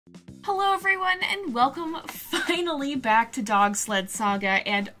Hello everyone and welcome finally back to Dog Sled Saga,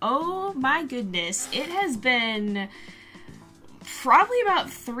 and oh my goodness, it has been probably about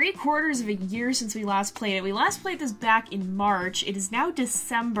 3/4 of a year since we last played it. We last played this back in March. It is now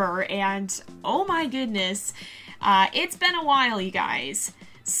December and oh my goodness, it's been a while, you guys.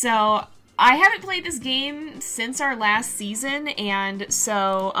 So I haven't played this game since our last season, and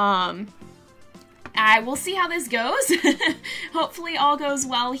so I will see how this goes. Hopefully all goes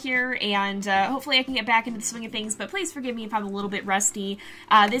well here, and hopefully I can get back into the swing of things, but please forgive me if I'm a little bit rusty.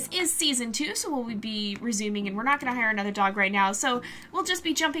 This is Season 2, so we'll be resuming, and we're not going to hire another dog right now, so we'll just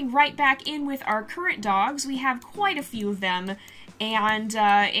be jumping right back in with our current dogs. We have quite a few of them, and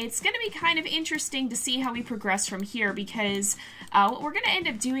it's going to be kind of interesting to see how we progress from here, because what we're going to end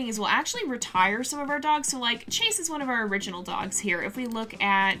up doing is we'll actually retire some of our dogs. So, like, Chase is one of our original dogs here. If we look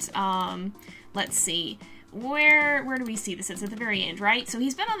at... let's see, where do we see this? It's at the very end, right? So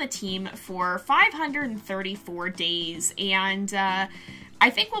he's been on the team for 534 days, and I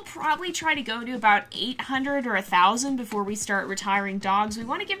think we'll probably try to go to about 800 or 1,000 before we start retiring dogs. We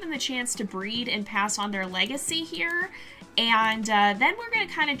want to give them the chance to breed and pass on their legacy here, and then we're going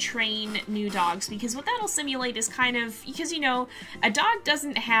to kind of train new dogs, because what that'll simulate is kind of, because, you know, a dog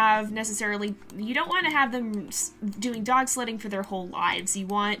doesn't have necessarily, you don't want to have them doing dog sledding for their whole lives. You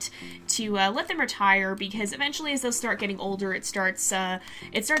want to let them retire, because eventually as they'll start getting older, it starts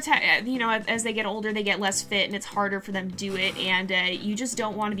you know, as they get older, they get less fit, and it's harder for them to do it, and you just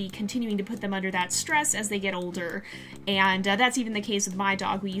don't want to be continuing to put them under that stress as they get older. And that's even the case with my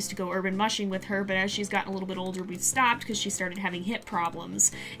dog. We used to go urban mushing with her, but as she's gotten a little bit older, we've stopped because she started having hip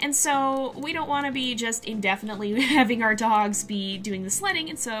problems. And so we don't want to be just indefinitely having our dogs be doing the sledding,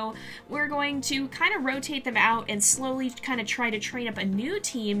 and so we're going to kind of rotate them out and slowly kind of try to train up a new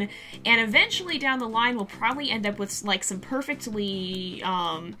team, and eventually down the line we'll probably end up with like some perfectly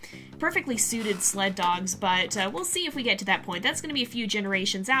suited sled dogs, but we'll see if we get to that point. That's going to be a few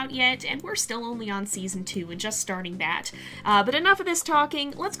generations out yet, and we're still only on Season 2 and just starting that. But enough of this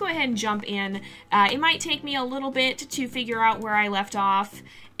talking, let's go ahead and jump in. It might take me a little bit to figure out where I left off,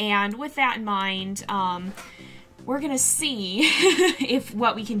 and with that in mind, we're gonna see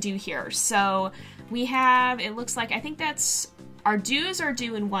what we can do here. So we have, it looks like, I think that's, our dues are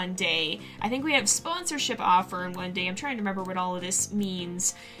due in 1 day. I think we have sponsorship offer in 1 day. I'm trying to remember what all of this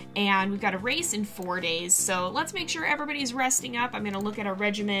means. And we've got a race in 4 days. So let's make sure everybody's resting up. I'm gonna look at our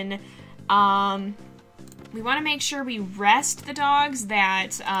regimen. We want to make sure we rest the dogs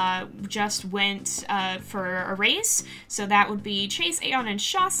that just went for a race. So that would be Chase, Aeon, and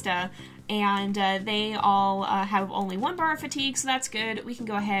Shasta. And they all have only 1 bar of fatigue, so that's good. We can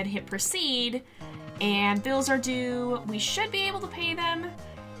go ahead, hit proceed. And bills are due. We should be able to pay them.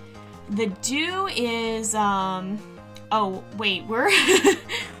 The due is, oh, wait, we're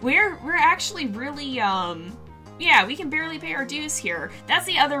actually really, yeah, we can barely pay our dues here. That's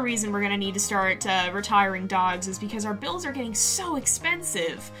the other reason we're going to need to start retiring dogs, is because our bills are getting so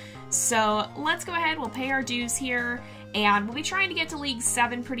expensive. So let's go ahead, we'll pay our dues here, and we'll be trying to get to League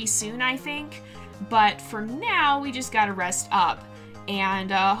 7 pretty soon, I think. But for now, we just got to rest up.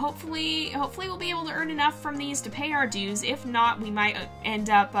 And hopefully we'll be able to earn enough from these to pay our dues. If not, we might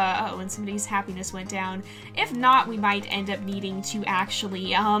end up, oh, and somebody's happiness went down. If not, we might end up needing to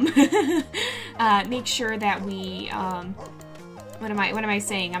actually make sure that we, what am I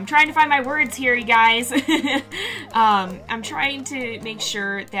saying? I'm trying to find my words here, you guys. I'm trying to make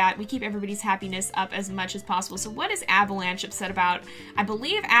sure that we keep everybody's happiness up as much as possible. So what is Avalanche upset about? I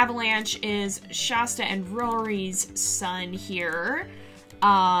believe Avalanche is Shasta and Rory's son here.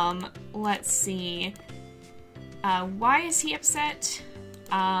 Let's see. Why is he upset?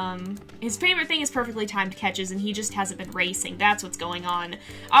 His favorite thing is perfectly timed catches, and he just hasn't been racing. That's what's going on.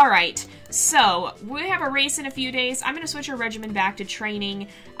 Alright, so we have a race in a few days. I'm going to switch our regimen back to training.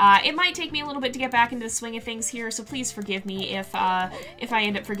 It might take me a little bit to get back into the swing of things here, so please forgive me if I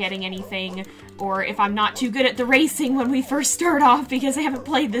end up forgetting anything, or if I'm not too good at the racing when we first start off, because I haven't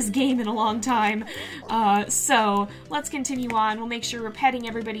played this game in a long time. So let's continue on. We'll make sure we're petting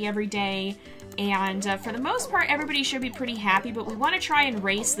everybody every day. And for the most part, everybody should be pretty happy, but we want to try and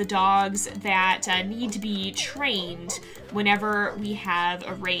race the dogs that need to be trained whenever we have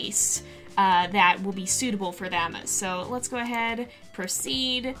a race that will be suitable for them. So let's go ahead,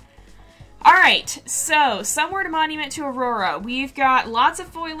 proceed. Alright, so Somewhere to Monument to Aurora. We've got lots of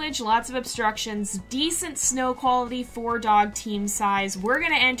foliage, lots of obstructions, decent snow quality, 4-dog team size. We're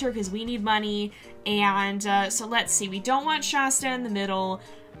going to enter because we need money, and so let's see. We don't want Shasta in the middle.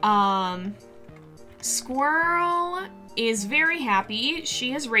 Squirrel is very happy.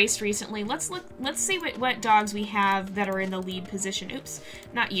 She has raced recently. Let's see what dogs we have that are in the lead position. Oops,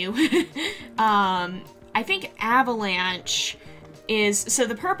 not you. I think Avalanche is, so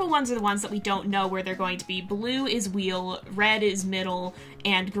the purple ones are the ones that we don't know where they're going to be. Blue is wheel, red is middle,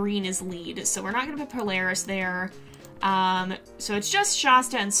 and green is lead. So we're not going to put Polaris there. So it's just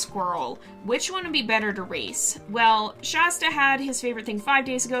Shasta and Squirrel. Which one would be better to race? Well, Shasta had his favorite thing 5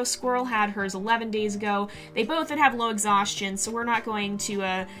 days ago. Squirrel had hers 11 days ago. They both would have low exhaustion, so we're not going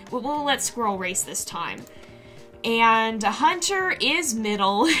to, we'll let Squirrel race this time. And Hunter is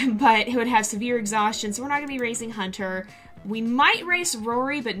middle, but he would have severe exhaustion, so we're not going to be racing Hunter. We might race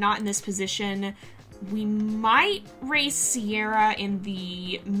Rory, but not in this position. We might race Sierra in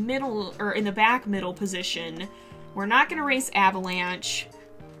the middle, or in the back middle position. We're not going to race Avalanche.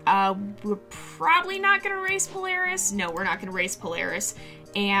 We're probably not going to race Polaris. No, we're not going to race Polaris.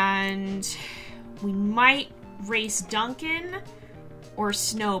 And we might race Duncan or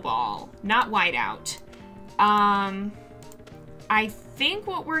Snowball, not Whiteout. I think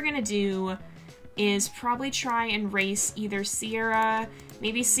what we're going to do is probably try and race either Sierra,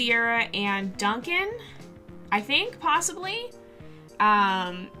 maybe Sierra and Duncan, I think, possibly.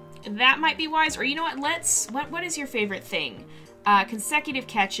 That might be wise, or you know what, what is your favorite thing? Consecutive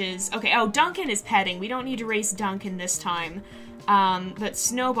catches. Okay, oh, Duncan is petting. We don't need to race Duncan this time. But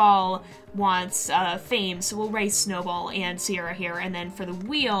Snowball wants fame, so we'll race Snowball and Sierra here. And then for the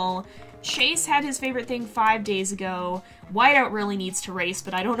wheel, Chase had his favorite thing 5 days ago. Whiteout really needs to race,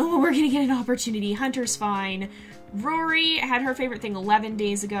 but I don't know when we're going to get an opportunity. Hunter's fine. Rory had her favorite thing 11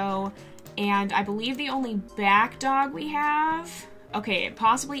 days ago. And I believe the only back dog we have... Okay,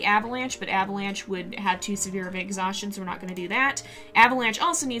 possibly Avalanche, but Avalanche would have too severe of exhaustion, so we're not going to do that. Avalanche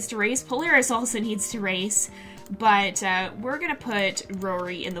also needs to race. Polaris also needs to race. But we're going to put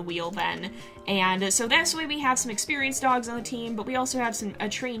Rory in the wheel then. And so this way we have some experienced dogs on the team, but we also have a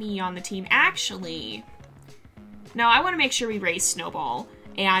trainee on the team. Actually, no, I want to make sure we race Snowball.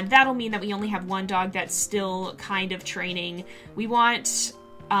 And that'll mean that we only have one dog that's still kind of training. We want...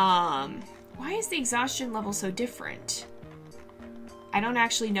 why is the exhaustion level so different? I don't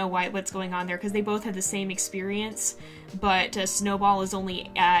actually know what's going on there, because they both have the same experience, but Snowball is only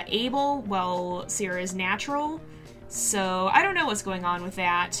able, while Sierra is natural, so I don't know what's going on with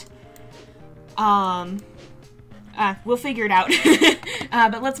that. We'll figure it out.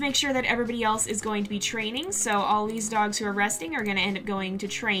 But let's make sure that everybody else is going to be training, so all these dogs who are resting are going to end up going to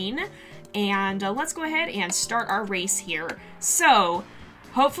train, and let's go ahead and start our race here. So...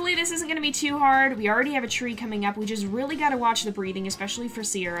 hopefully this isn't going to be too hard. We already have a tree coming up. We just really got to watch the breathing, especially for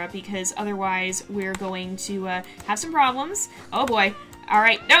Sierra, because otherwise we're going to have some problems. Oh boy.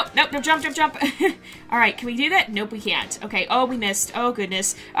 Alright. Nope, jump. Alright, can we do that? Nope, we can't. Okay, oh, we missed. Oh,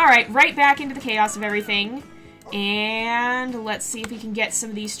 goodness. Alright, right back into the chaos of everything. And let's see if we can get some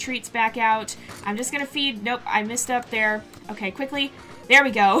of these treats back out. I'm just going to feed... Nope, I missed up there. Okay, quickly. There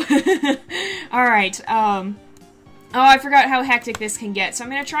we go. Alright, oh, I forgot how hectic this can get. So I'm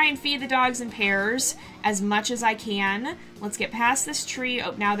going to try and feed the dogs in pairs as much as I can. Let's get past this tree.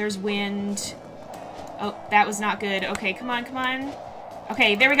 Oh, now there's wind. Oh, that was not good. Okay, come on.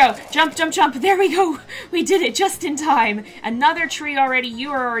 Okay, there we go. Jump. There we go. We did it just in time. Another tree already.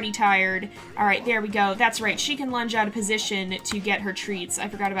 You are already tired. All right, there we go. That's right. She can lunge out of position to get her treats. I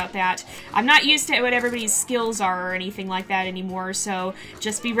forgot about that. I'm not used to what everybody's skills are or anything like that anymore, so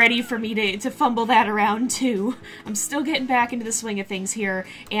just be ready for me to fumble that around too. I'm still getting back into the swing of things here,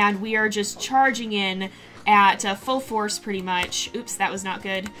 and we are just charging in at full force pretty much. Oops, that was not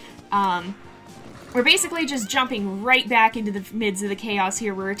good. We're basically just jumping right back into the midst of the chaos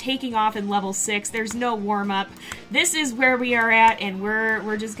here. We're taking off in level 6. There's no warm-up. This is where we are at, and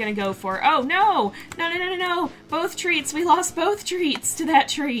we're just gonna go for it. Oh, no! No. Both treats. We lost both treats to that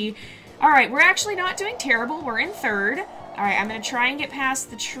tree. Alright, we're actually not doing terrible. We're in 3rd. Alright, I'm gonna try and get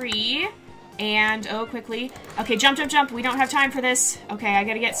past the tree. And, oh, quickly. Okay, jump. We don't have time for this. Okay, I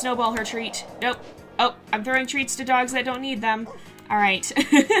gotta get Snowball her treat. Nope. Oh, I'm throwing treats to dogs that don't need them. Alright.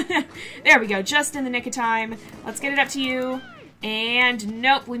 There we go, just in the nick of time. Let's get it up to you. And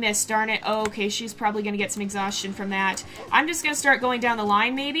nope, we missed, darn it. Okay, she's probably going to get some exhaustion from that. I'm just going to start going down the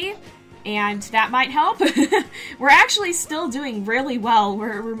line, maybe. And that might help. We're actually still doing really well.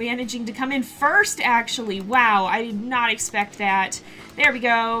 We're managing to come in first, actually. Wow, I did not expect that. There we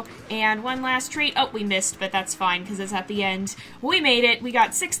go. And one last treat. Oh, we missed, but that's fine, because it's at the end. We made it. We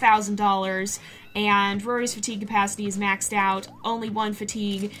got $6,000. And Rory's fatigue capacity is maxed out. Only 1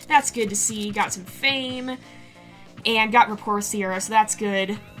 fatigue. That's good to see. Got some fame. And got rapport Sierra, so that's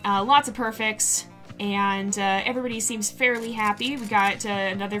good. Lots of perfects. And everybody seems fairly happy. We got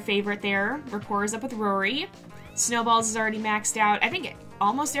another favorite there. Rapport is up with Rory. Snowballs is already maxed out. I think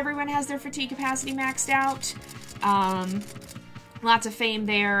almost everyone has their fatigue capacity maxed out. Lots of fame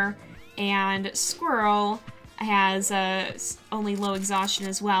there. And Squirrel has only low exhaustion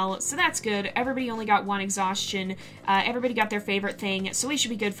as well, so that's good. Everybody only got 1 exhaustion. Everybody got their favorite thing, so we should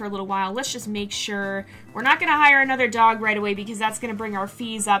be good for a little while. Let's just make sure we're not going to hire another dog right away because that's going to bring our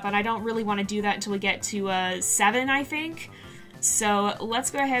fees up, and I don't really want to do that until we get to 7, I think. So let's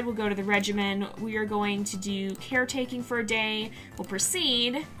go ahead. We'll go to the regimen. We are going to do caretaking for a day. We'll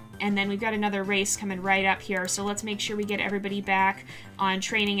proceed. And then we've got another race coming right up here, so let's make sure we get everybody back on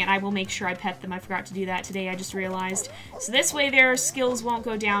training, and I will make sure I pet them. I forgot to do that today, I just realized. So this way their skills won't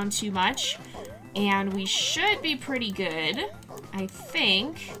go down too much, and we should be pretty good, I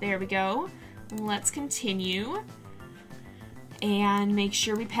think. There we go. Let's continue. And make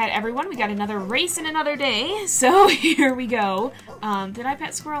sure we pet everyone. We got another race in another day, so here we go. Did I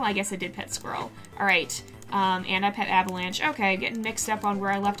pet Squirrel? I guess I did pet Squirrel. Alright. And I pet Avalanche. Okay, getting mixed up on where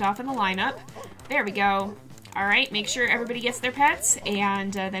I left off in the lineup. There we go. Alright, make sure everybody gets their pets,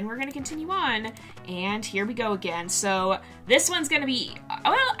 and then we're going to continue on. And here we go again. So this one's going to be...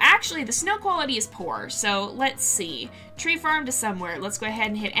 Well, actually, the snow quality is poor, so let's see. Tree farm to somewhere. Let's go ahead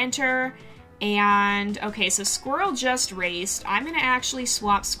and hit enter. And, okay, so Squirrel just raced. I'm going to actually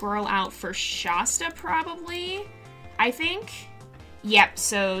swap Squirrel out for Shasta, probably, I think. Yep,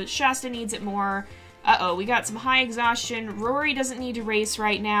 so Shasta needs it more. Uh-oh, we got some high exhaustion. Rory doesn't need to race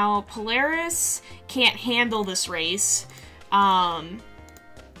right now. Polaris can't handle this race. What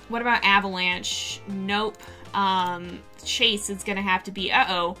about Avalanche? Nope. Chase is gonna have to be...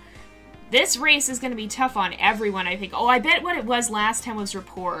 Uh-oh. This race is gonna be tough on everyone, I think. Oh, I bet what it was last time was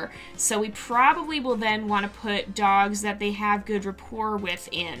rapport. So we probably will then want to put dogs that they have good rapport with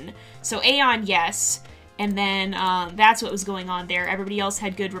in. So Aeon, yes. And then that's what was going on there. Everybody else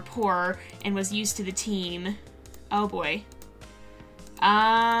had good rapport and was used to the team. Oh boy.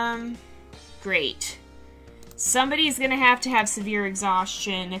 Great. Somebody's gonna have to have severe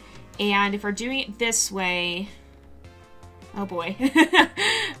exhaustion, and if we're doing it this way... Oh boy.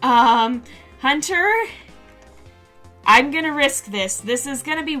 Hunter, I'm gonna risk this. This is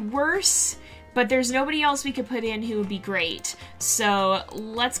gonna be worse, but there's nobody else we could put in who would be great. So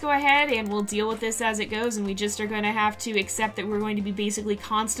let's go ahead and we'll deal with this as it goes, and we just are going to have to accept that we're going to be basically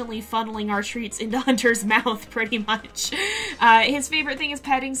constantly funneling our treats into Hunter's mouth, pretty much. His favorite thing is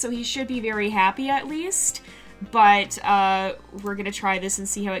petting, so he should be very happy at least. But we're going to try this and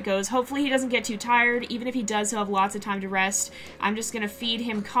see how it goes. Hopefully he doesn't get too tired. Even if he does, he'll have lots of time to rest. I'm just going to feed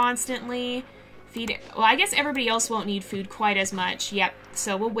him constantly. Well, I guess everybody else won't need food quite as much. Yep,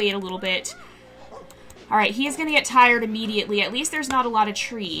 so we'll wait a little bit. Alright, he is going to get tired immediately. At least there's not a lot of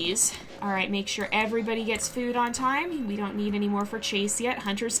trees. Alright, make sure everybody gets food on time. We don't need any more for Chase yet.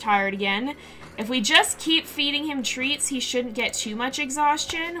 Hunter's tired again. If we just keep feeding him treats, he shouldn't get too much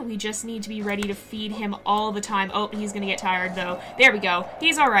exhaustion. We just need to be ready to feed him all the time. Oh, he's going to get tired, though. There we go.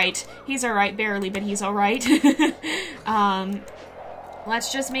 He's alright. He's alright. Barely, but he's alright.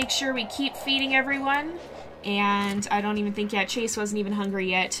 Let's just make sure we keep feeding everyone. And I don't even think yet. Chase wasn't even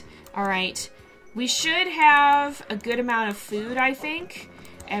hungry yet. Alright. We should have a good amount of food, I think.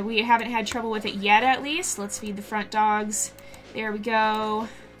 And we haven't had trouble with it yet, at least. Let's feed the front dogs. There we go.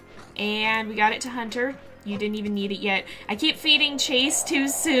 And we got it to Hunter. You didn't even need it yet. I keep feeding Chase too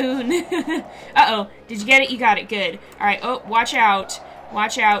soon. Uh-oh. Did you get it? You got it. Good. Alright. Oh, watch out.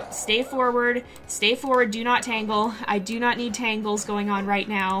 Watch out. Stay forward. Stay forward. Do not tangle. I do not need tangles going on right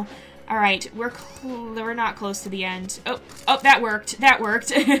now. Alright, we're not close to the end. Oh, that worked. That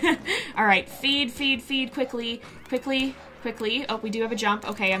worked. Alright, feed, quickly. Oh, we do have a jump.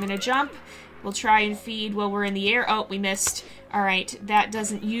 Okay, I'm gonna jump. We'll try and feed while we're in the air. Oh, we missed. Alright, that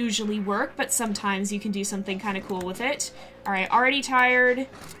doesn't usually work, but sometimes you can do something kind of cool with it. Alright, already tired.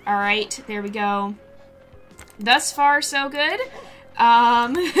 Alright, there we go. Thus far, so good.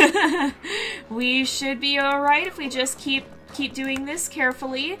 We should be alright if we just keep doing this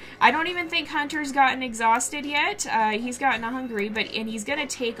carefully. I don't even think Hunter's gotten exhausted yet. He's gotten hungry, and he's gonna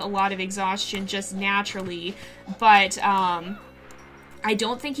take a lot of exhaustion just naturally, but I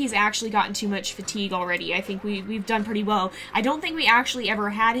don't think he's actually gotten too much fatigue already. I think we've done pretty well. I don't think we actually ever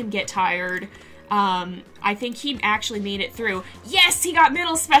had him get tired. I think he actually made it through. Yes, he got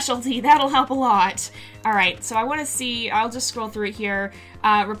middle specialty. That'll help a lot. Alright, so I want to see, I'll just scroll through it here.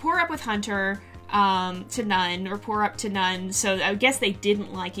 Rapport up with Hunter. To none, rapport up to none, so I guess they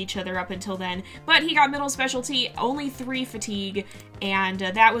didn't like each other up until then, but he got middle specialty, only 3 fatigue, and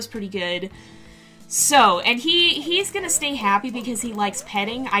that was pretty good. So, and he's gonna stay happy because he likes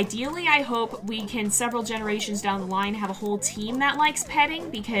petting. Ideally, I hope we can, several generations down the line, have a whole team that likes petting,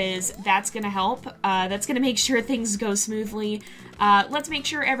 because that's gonna help. That's gonna make sure things go smoothly. Let's make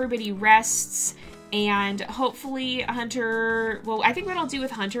sure everybody rests, and hopefully Hunter, well, I think what I'll do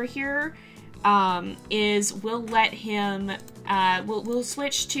with Hunter here is we'll let him, we'll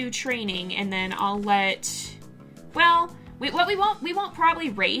switch to training, and then I'll let, well, we won't probably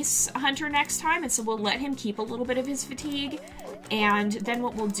race Hunter next time, and so we'll let him keep a little bit of his fatigue, and then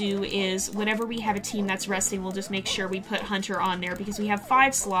what we'll do is, whenever we have a team that's resting, we'll just make sure we put Hunter on there, because we have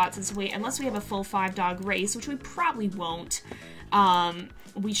 5 slots, and so unless we have a full 5-dog race, which we probably won't,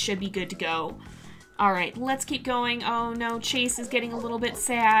 we should be good to go. Alright, let's keep going. Oh no, Chase is getting a little bit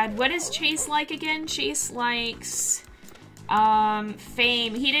sad. What is Chase like again? Chase likes...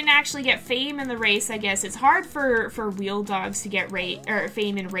 fame. He didn't actually get fame in the race, I guess. It's hard for wheel dogs to get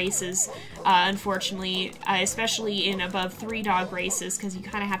fame in races, unfortunately, especially in above 3-dog races, because you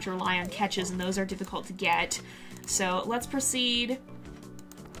kind of have to rely on catches, and those are difficult to get. So, let's proceed.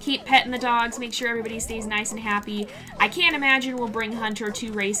 Keep petting the dogs, make sure everybody stays nice and happy. I can't imagine we'll bring Hunter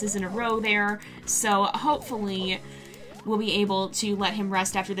 2 races in a row there, so hopefully we'll be able to let him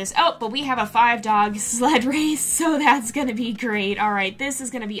rest after this. Oh, but we have a 5-dog sled race, so that's gonna be great. Alright, this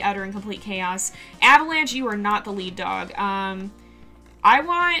is gonna be utter and complete chaos. Avalanche, you are not the lead dog. I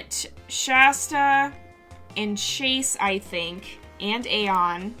want Shasta and Chase, I think, and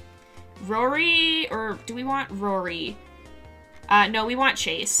Aeon. Rory, or do we want Rory? No, we want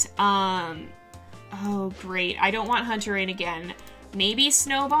Chase. Oh, great. I don't want Hunter in again. Maybe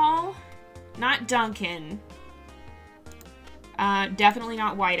Snowball? Not Duncan. Definitely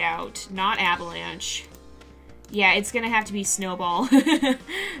not Whiteout. Not Avalanche. Yeah, it's gonna have to be Snowball.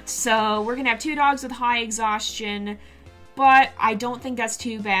 So, we're gonna have 2 dogs with high exhaustion, but I don't think that's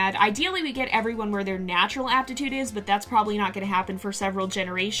too bad. Ideally, we get everyone where their natural aptitude is, but that's probably not gonna happen for several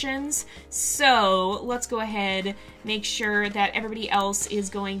generations. So, let's go ahead, make sure that everybody else is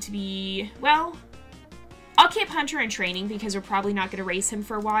going to be, well... I'll keep Hunter in training because we're probably not going to race him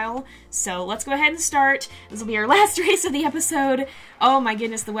for a while. So let's go ahead and start. This will be our last race of the episode. Oh my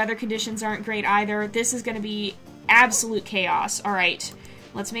goodness, the weather conditions aren't great either. This is going to be absolute chaos. Alright,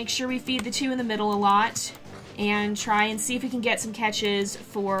 let's make sure we feed the 2 in the middle a lot. And try and see if we can get some catches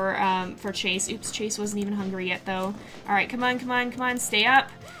for Chase. Oops, Chase wasn't even hungry yet though. Alright, come on, come on, come on, stay up.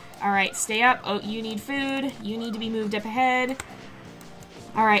 Alright, stay up. Oh, you need food. You need to be moved up ahead.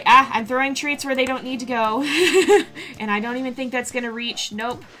 Alright, I'm throwing treats where they don't need to go. And I don't even think that's gonna reach.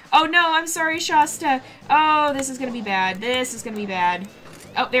 Nope. Oh no, I'm sorry, Shasta. Oh, this is gonna be bad. This is gonna be bad.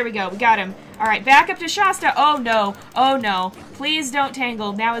 Oh, there we go. We got him. Alright, back up to Shasta. Oh no. Oh no. Please don't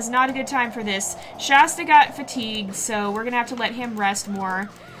tangle. Now is not a good time for this. Shasta got fatigued, so we're gonna have to let him rest more.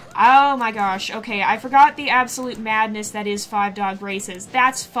 Oh my gosh, okay, I forgot the absolute madness that is 5-dog races.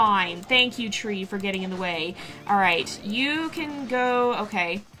 That's fine. Thank you, Tree, for getting in the way. Alright, you can go,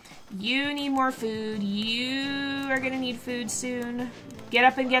 okay. You need more food. You are gonna need food soon. Get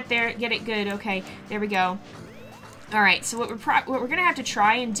up and get there, get it good, okay. There we go. Alright, so what we're gonna have to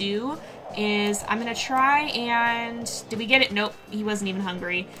try and do is, I'm gonna try and, did we get it? Nope, he wasn't even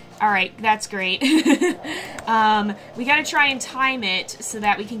hungry. Alright, that's great. We gotta try and time it so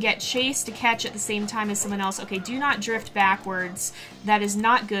that we can get Chase to catch at the same time as someone else. Okay, do not drift backwards. That is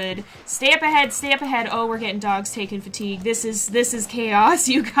not good. Stay up ahead, stay up ahead. Oh, we're getting dogs taking fatigue. This is chaos,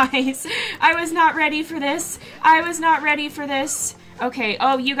 you guys. I was not ready for this. I was not ready for this. Okay,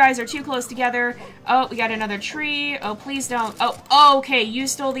 oh, you guys are too close together. Oh, we got another tree. Oh, please don't. Oh, okay, you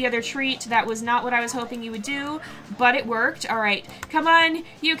stole the other treat. That was not what I was hoping you would do, but it worked. All right, come on.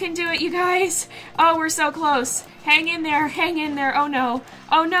 You can do it, you guys. Oh, we're so close. Hang in there, hang in there. Oh, no.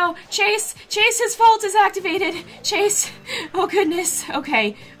 Oh, no. Chase, his fault is activated. Chase. Oh, goodness.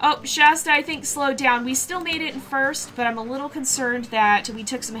 Okay. Oh, Shasta, I think, slowed down. We still made it in first, but I'm a little concerned that we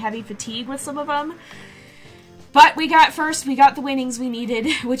took some heavy fatigue with some of them. But we got first, we got the winnings we needed,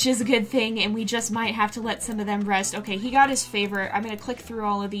 which is a good thing, and we just might have to let some of them rest. Okay, he got his favorite. I'm going to click through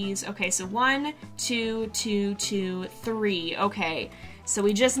all of these. Okay, so 1, 2, 2, 2, 3. Okay, so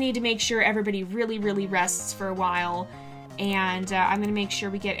we just need to make sure everybody really, really rests for a while. And I'm going to make sure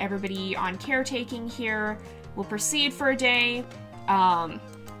we get everybody on caretaking here. We'll proceed for a day. I'll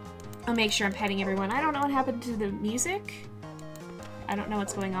make sure I'm petting everyone. I don't know what happened to the music. I don't know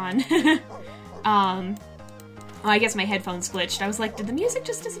what's going on. Well, I guess my headphones glitched. I was like, did the music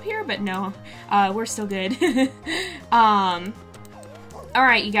just disappear? But no, we're still good. Alright,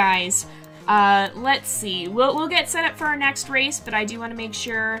 you guys. Let's see. We'll get set up for our next race, but I do want to make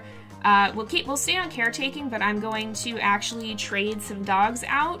sure... we'll stay on caretaking, but I'm going to actually trade some dogs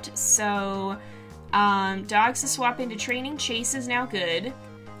out. So, Dogs to swap into training. Chase is now good.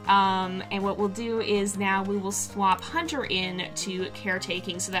 And what we'll do is now we will swap Hunter in to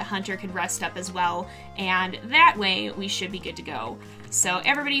caretaking so that Hunter can rest up as well, and that way we should be good to go. So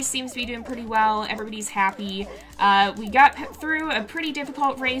everybody seems to be doing pretty well, everybody's happy. We got through a pretty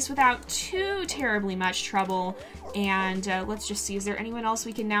difficult race without too terribly much trouble, and let's just see, is there anyone else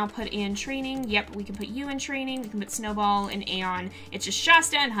we can now put in training? Yep, we can put you in training, we can put Snowball and Aeon. It's just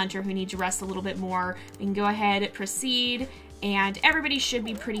Shasta and Hunter who need to rest a little bit more. We can go ahead, proceed, and everybody should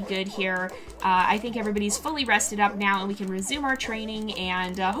be pretty good here. I think everybody's fully rested up now, and we can resume our training,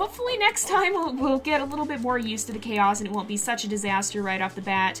 and hopefully next time we'll get a little bit more used to the chaos, and it won't be such a disaster right off the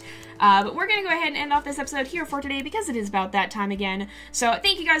bat. But we're gonna go ahead and end off this episode here for today, because it is about that time again. So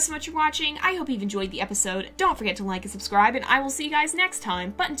thank you guys so much for watching. I hope you've enjoyed the episode. Don't forget to like and subscribe, and I will see you guys next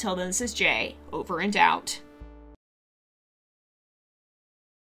time. But until then, this is Jay, over and out.